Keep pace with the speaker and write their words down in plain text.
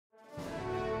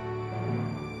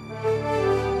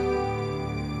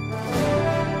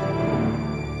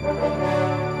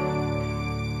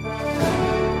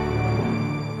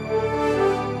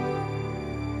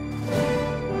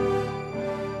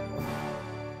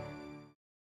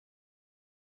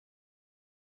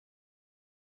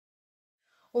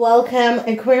Welcome,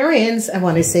 Aquarians. I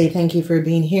want to say thank you for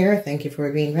being here. Thank you for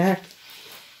being back.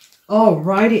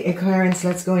 Alrighty, Aquarians,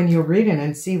 let's go in your reading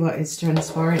and see what is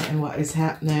transpiring and what is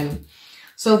happening.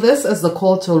 So this is the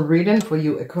call to reading for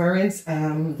you, Aquarians.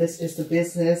 This is the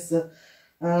business,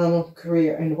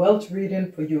 career, and wealth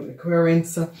reading for you,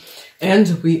 Aquarians.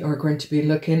 And we are going to be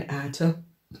looking at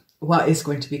what is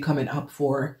going to be coming up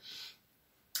for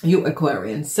you,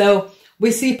 Aquarians. So we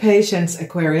see patience,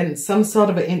 Aquarian. Some sort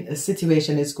of a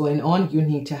situation is going on. You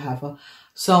need to have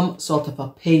some sort of a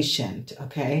patience,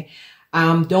 okay?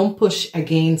 Don't push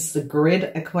against the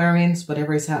grid, Aquarians,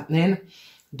 whatever is happening.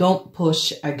 Don't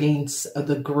push against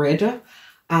the grid.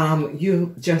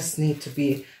 You just need to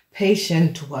be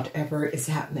patient to whatever is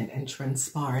happening and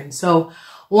transpiring. So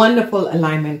wonderful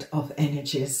alignment of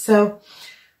energies. So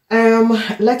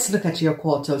let's look at your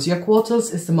quarters. Your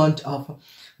quarters is the month of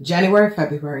January,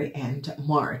 February, and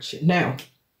March. Now,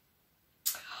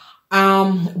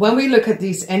 when we look at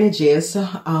these energies,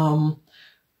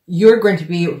 you're going to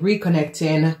be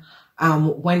reconnecting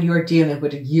when you're dealing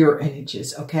with year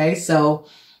energies, okay? So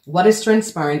what is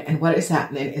transpiring and what is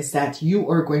happening is that you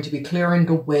are going to be clearing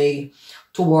the way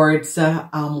towards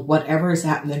whatever is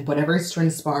happening, whatever is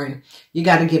transpiring. You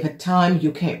got to give it time.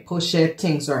 You can't push it.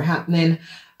 Things are happening.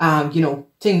 You know,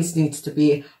 things needs to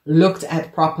be looked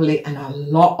at properly, and a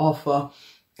lot of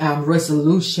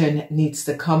resolution needs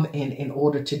to come in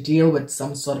order to deal with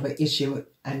some sort of an issue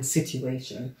and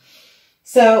situation.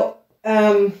 So,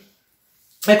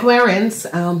 Aquarians,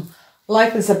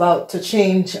 life is about to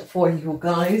change for you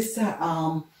guys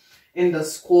in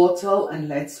this quarter, and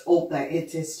let's hope that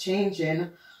it is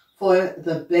changing for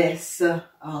the best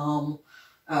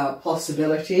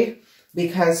possibility,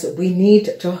 because we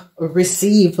need to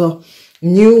receive a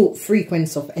new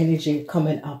frequency of energy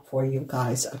coming up for you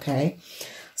guys, okay?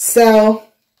 So,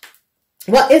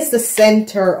 what is the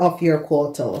center of your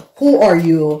quarter? Who are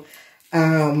you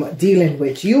dealing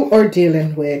with? You are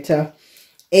dealing with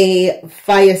a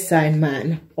fire sign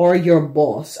man or your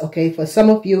boss, okay? For some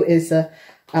of you is an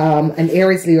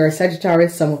Aries, Leo, or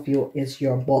Sagittarius. Some of you is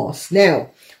your boss. Now,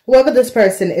 whoever this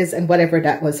person is and whatever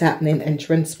that was happening and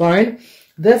transpiring,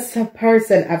 this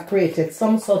person have created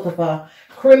some sort of a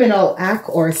criminal act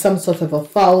or some sort of a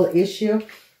foul issue.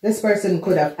 This person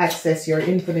could have accessed your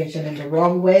information in the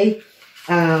wrong way.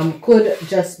 Could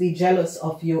just be jealous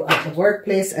of you at the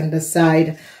workplace and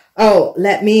decide, oh,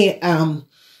 let me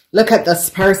look at this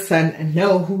person and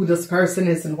know who this person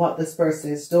is and what this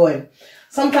person is doing.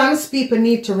 Sometimes people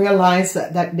need to realize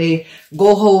that they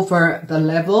go over the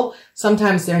level.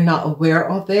 Sometimes they're not aware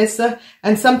of this.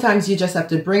 And sometimes you just have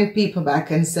to bring people back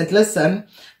and say, listen,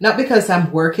 not because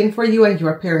I'm working for you and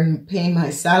you're paying my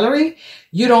salary,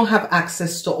 you don't have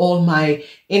access to all my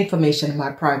information in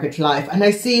my private life. And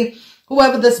I see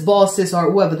whoever this boss is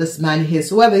or whoever this man is,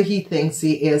 whoever he thinks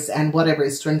he is and whatever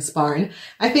is transpiring,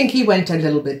 I think he went a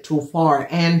little bit too far.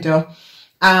 And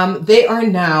they are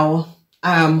now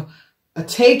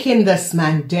taking this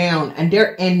man down, and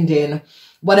they're ending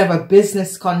whatever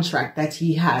business contract that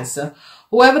he has.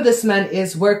 Whoever this man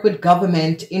is, work with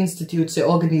government, institutes, or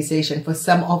organization for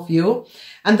some of you.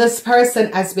 And this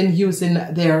person has been using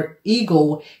their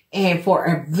ego for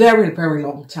a very, very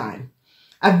long time.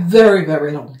 A very,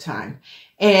 very long time.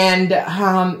 And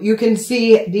you can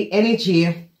see the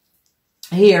energy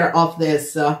here of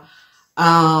this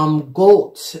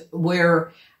goat,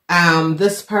 where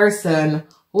this person,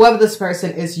 whoever this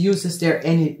person is, uses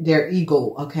their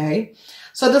ego, okay?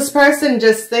 So this person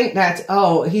just think that,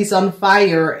 oh, he's on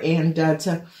fire, and that,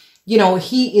 you know,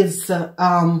 he is,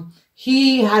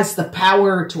 he has the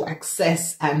power to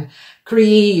access and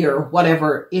create or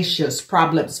whatever issues,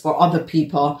 problems for other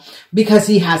people, because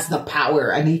he has the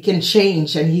power and he can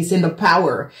change and he's in the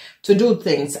power to do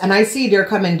things. And I see they're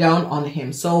coming down on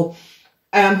him. So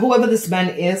whoever this man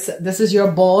is, this is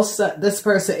your boss. This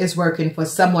person is working for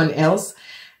someone else.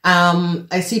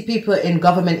 I see people in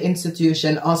government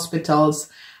institution, hospitals,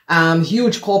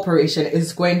 huge corporation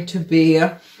is going to be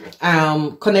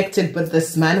connected with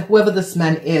this man. Whoever this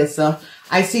man is,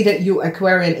 I see that you,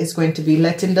 Aquarian, is going to be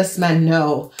letting this man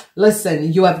know,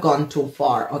 listen, you have gone too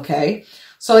far, okay?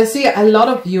 So I see a lot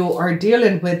of you are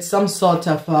dealing with some sort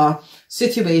of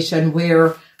situation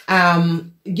where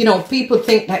you know, people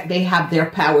think that they have their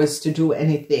powers to do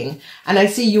anything. And I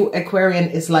see you, Aquarian,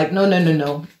 is like, no, no, no,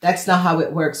 no. That's not how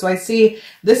it works. So I see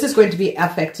this is going to be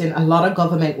affecting a lot of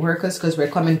government workers, because we're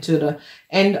coming to the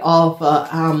end of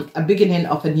a beginning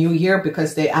of a new year,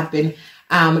 because they have been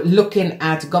looking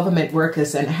at government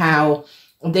workers and how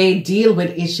they deal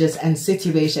with issues and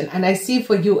situation. And I see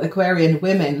for you, Aquarian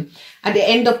women, at the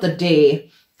end of the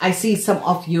day, I see some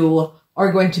of you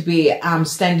are going to be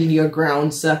standing your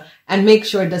grounds and make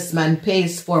sure this man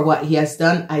pays for what he has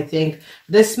done. I think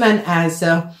this man has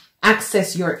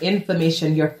access your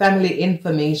information, your family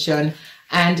information,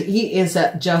 and he is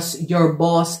just your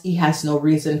boss. He has no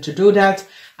reason to do that.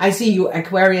 I see you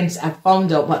Aquarians have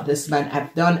found out what this man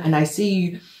have done, and I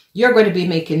see you're going to be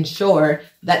making sure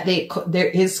that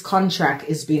his contract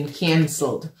is being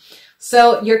cancelled.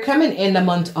 So you're coming in the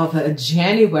month of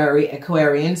January,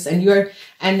 Aquarians,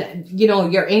 and you know,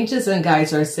 your angels and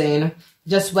guides are saying,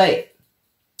 just wait,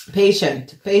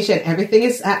 patient. Everything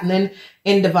is happening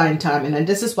in divine timing. And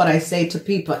this is what I say to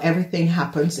people. Everything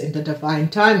happens in the divine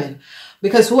timing.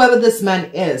 Because whoever this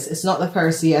man is, it's not the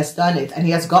first he has done it, and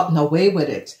he has gotten away with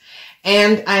it.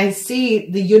 And I see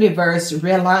the universe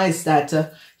realize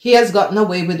that he has gotten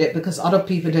away with it because other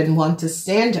people didn't want to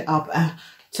stand up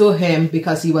to him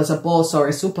because he was a boss or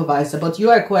a supervisor. But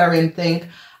you Aquarian think,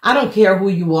 I don't care who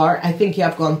you are. I think you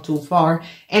have gone too far,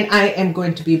 and I am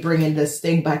going to be bringing this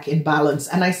thing back in balance.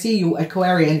 And I see you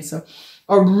Aquarians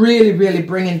are really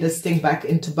bringing this thing back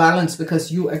into balance,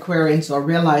 because you Aquarians are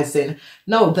realizing,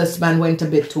 no, this man went a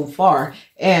bit too far.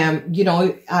 And, you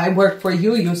know, I work for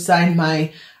you. You signed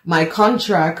my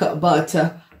contract, but,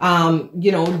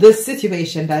 you know, this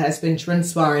situation that has been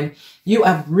transpiring, you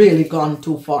have really gone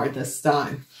too far this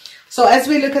time. So as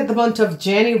we look at the month of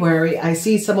January, I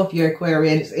see some of your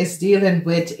Aquarians is dealing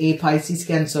with a Pisces,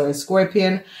 Cancer, or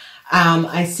Scorpion.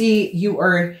 I see you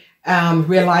are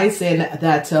realizing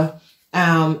that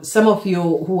some of you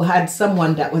who had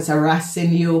someone that was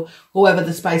harassing you, whoever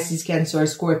the Pisces, Cancer, or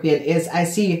Scorpion is, I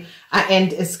see an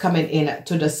end is coming in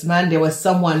to this man. There was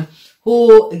someone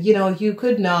who, you know, you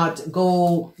could not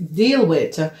go deal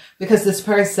with because this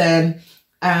person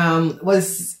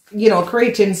was, you know,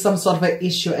 creating some sort of an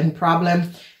issue and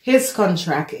problem. His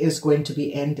contract is going to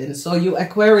be ending. So you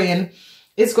Aquarian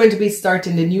is going to be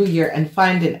starting the new year and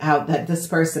finding out that this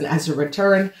person has a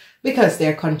return because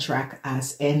their contract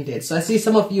has ended. So I see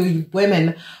some of you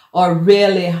women are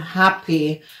really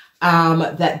happy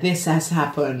that this has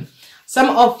happened. Some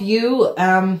of you,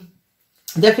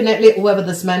 definitely whoever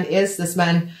this man is, this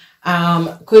man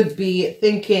could be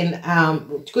thinking,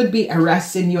 could be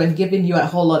harassing you and giving you a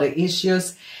whole lot of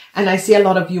issues. And I see a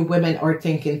lot of you women are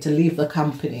thinking to leave the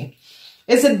company.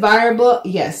 Is it viable?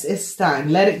 Yes, it's time.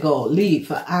 Let it go.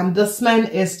 Leave. This man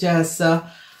is just,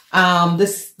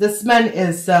 this man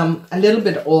is a little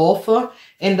bit off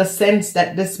in the sense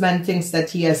that this man thinks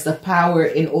that he has the power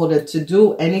in order to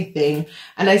do anything.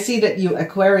 And I see that you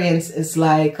Aquarians is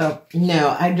like,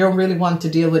 no, I don't really want to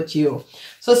deal with you.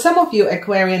 So some of you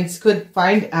Aquarians could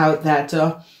find out that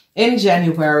in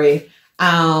January,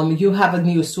 you have a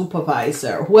new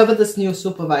supervisor. Whoever this new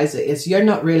supervisor is, you're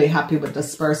not really happy with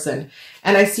this person.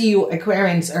 And I see you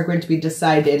Aquarians are going to be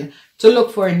deciding to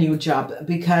look for a new job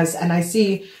because, and I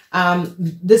see,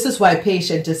 this is why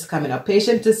patient is coming up.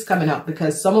 Patient is coming up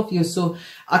because some of you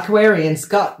Aquarians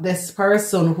got this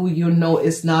person who you know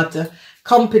is not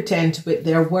competent with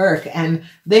their work, and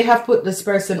they have put this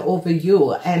person over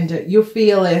you, and you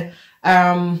feel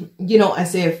you know,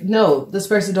 as if, no, this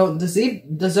person don't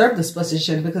deserve this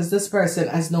position because this person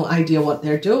has no idea what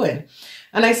they're doing.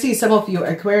 And I see some of you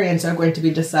Aquarians are going to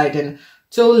be deciding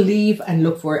to leave and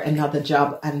look for another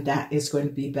job, and that is going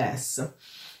to be best.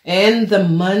 In the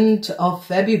month of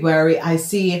February, I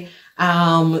see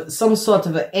some sort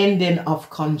of an ending of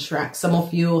contract. Some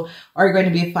of you are going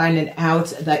to be finding out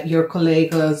that your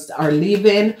colleagues are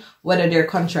leaving, whether their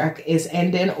contract is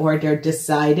ending or they're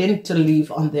deciding to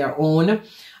leave on their own.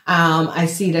 I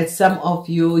see that some of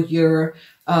you, your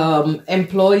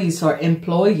employees or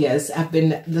employers have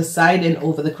been deciding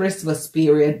over the Christmas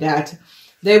period that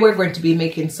they were going to be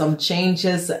making some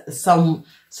changes. Some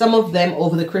of them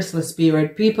over the Christmas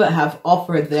period, people have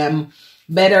offered them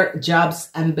better jobs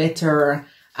and better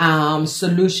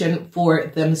solution for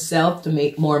themselves to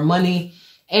make more money.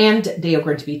 And they are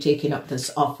going to be taking up this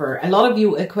offer. A lot of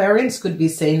you Aquarians could be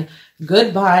saying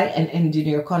goodbye and ending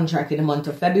your contract in the month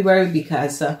of February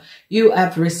because you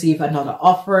have received another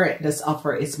offer. This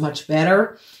offer is much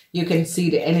better. You can see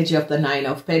the energy of the Nine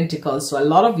of Pentacles. So a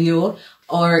lot of you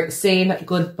are saying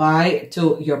goodbye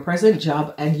to your present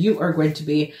job, and you are going to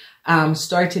be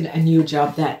starting a new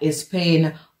job that is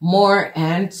paying more,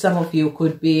 and some of you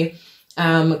could be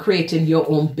creating your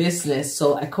own business.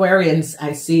 So Aquarians,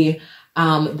 I see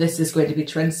this is going to be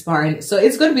transparent. So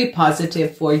it's going to be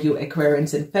positive for you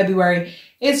Aquarians in February.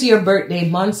 It's your birthday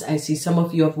month. I see some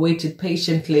of you have waited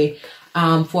patiently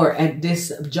for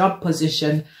this job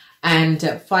position,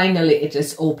 and finally it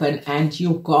is open and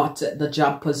you got the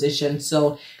job position.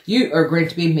 So you are going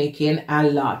to be making a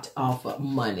lot of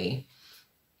money.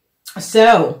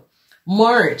 So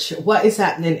March, what is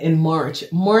happening in March?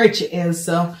 March is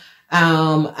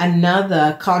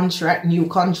another contract, new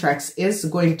contracts is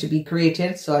going to be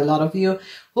created. So a lot of you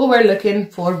who are looking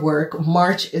for work,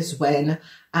 March is when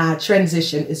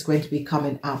transition is going to be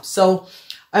coming up. So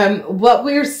what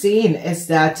we're seeing is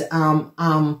that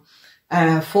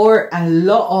for a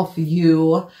lot of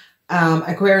you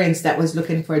Aquarians that was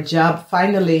looking for a job,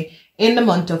 finally in the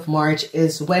month of March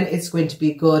is when it's going to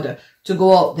be good to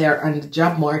go out there on the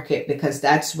job market, because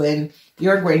that's when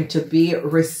you're going to be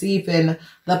receiving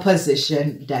the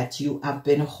position that you have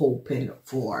been hoping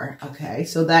for. Okay,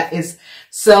 so that is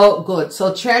so good.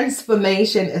 So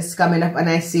transformation is coming up, and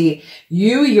I see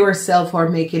you yourself are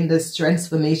making this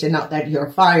transformation, not that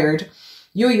you're fired.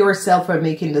 You yourself are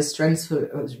making this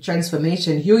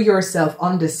transformation. You yourself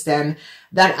understand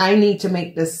that I need to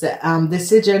make this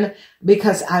decision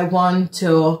because I want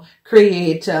to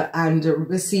create and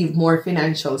receive more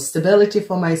financial stability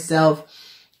for myself.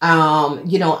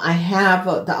 You know, I have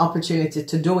the opportunity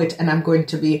to do it, and I'm going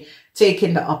to be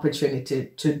taking the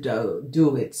opportunity to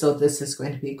do it. So this is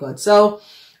going to be good. So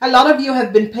a lot of you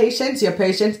have been patient. Your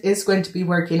patience is going to be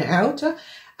working out.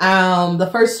 The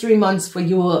first 3 months for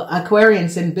you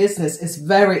Aquarians in business is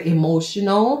very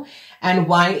emotional. And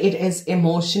why it is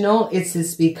emotional,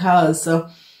 it's because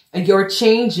you're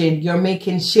changing, you're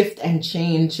making shift and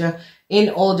change in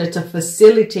order to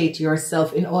facilitate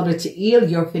yourself, in order to heal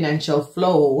your financial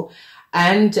flow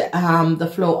and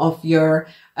the flow of your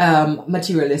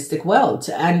materialistic wealth.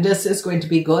 And this is going to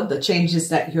be good. The changes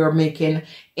that you're making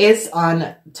is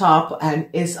on top and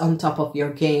is on top of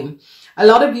your game. A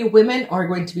lot of you women are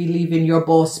going to be leaving your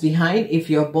boss behind. If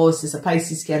your boss is a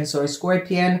Pisces, Cancer, or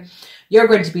Scorpion, you're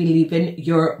going to be leaving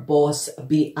your boss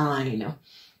behind.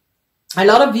 A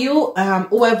lot of you,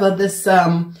 whoever this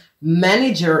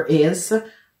manager is,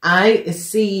 I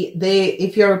see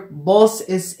if your boss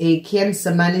is a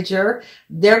Cancer manager,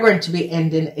 they're going to be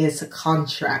ending his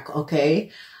contract,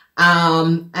 okay?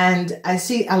 And I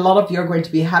see a lot of you are going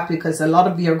to be happy because a lot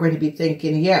of you are going to be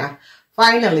thinking, yeah,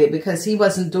 finally, because he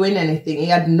wasn't doing anything. He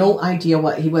had no idea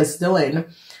what he was doing.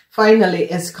 Finally,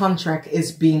 his contract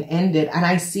is being ended. And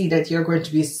I see that you're going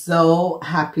to be so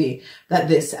happy that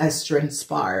this has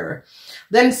transpired.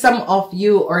 Then some of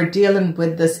you are dealing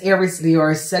with this Aries, Leo,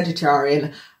 or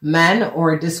Sagittarian man,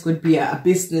 or this could be a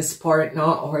business partner,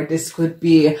 or this could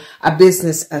be a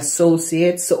business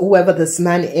associate. So whoever this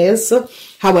man is,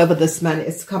 however this man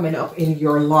is coming up in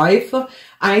your life,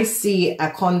 I see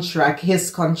a contract.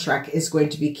 His contract is going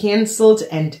to be canceled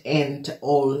and end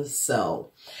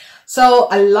also. So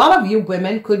a lot of you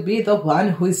women could be the one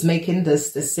who is making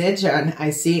this decision. I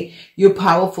see you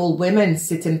powerful women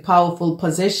sit in powerful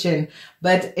position,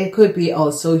 but it could be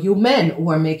also you men who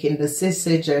are making this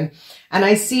decision. And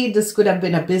I see this could have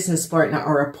been a business partner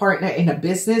or a partner in a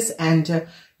business, and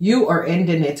you are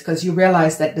ending it because you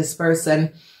realize that this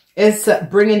person is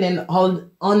bringing in all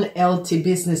unhealthy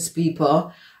business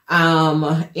people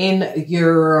in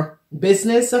your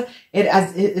business.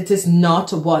 It is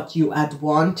not what you had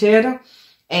wanted,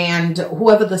 and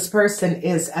whoever this person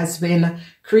is has been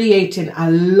creating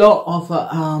a lot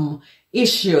of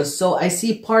issues. So I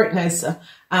see partners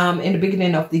in the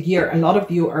beginning of the year. A lot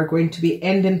of you are going to be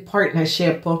ending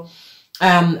partnership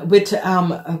with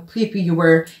people you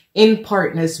were in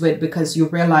partners with because you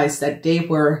realized that they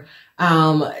were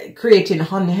creating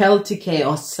unhealthy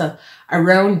chaos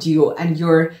around you, and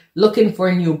you're looking for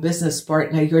a new business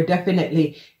partner. You're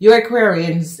definitely, you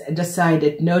Aquarians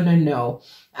decided, no,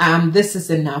 this is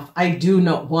enough. I do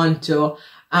not want to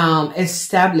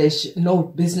establish no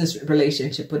business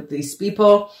relationship with these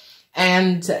people.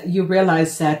 And you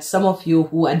realize that some of you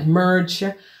who had merged,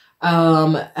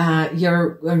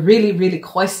 you're really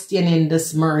questioning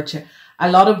this merge.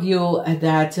 A lot of you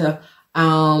that,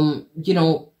 you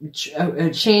know,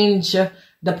 change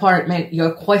department,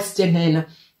 you're questioning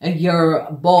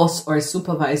your boss or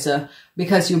supervisor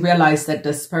because you realize that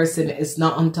this person is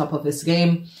not on top of his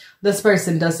game. This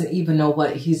person doesn't even know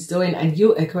what he's doing, and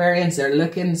you Aquarians are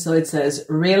looking. So it says,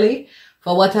 really,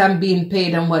 for what I'm being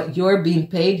paid and what you're being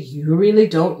paid, you really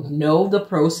don't know the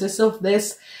process of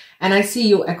this. And I see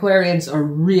you Aquarians are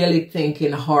really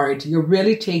thinking hard. You're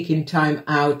really taking time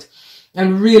out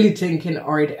and really thinking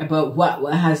hard about what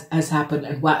has happened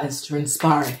and what has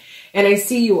transpired. And I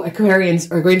see you Aquarians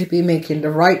are going to be making the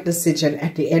right decision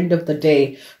at the end of the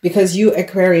day, because you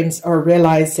Aquarians are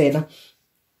realizing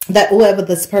that whoever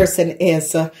this person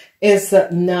is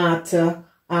not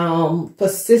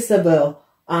possible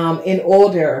in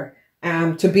order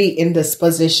to be in this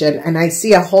position. And I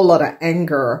see a whole lot of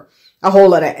anger a whole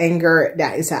lot of anger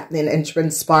that is happening and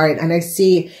transpiring. And I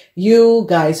see you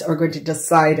guys are going to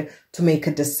decide to make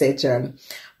a decision.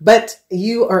 But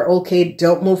you are okay.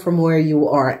 Don't move from where you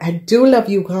are. I do love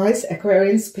you guys.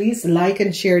 Aquarians, please like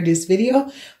and share this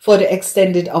video. For the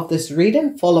extended of this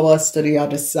reading, follow us to the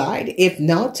other side. If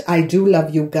not, I do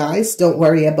love you guys. Don't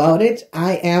worry about it.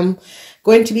 I am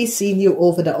going to be seeing you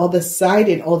over the other side.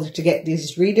 In order to get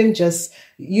this reading, just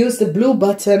use the blue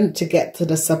button to get to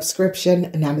the subscription.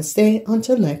 Namaste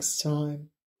until next time.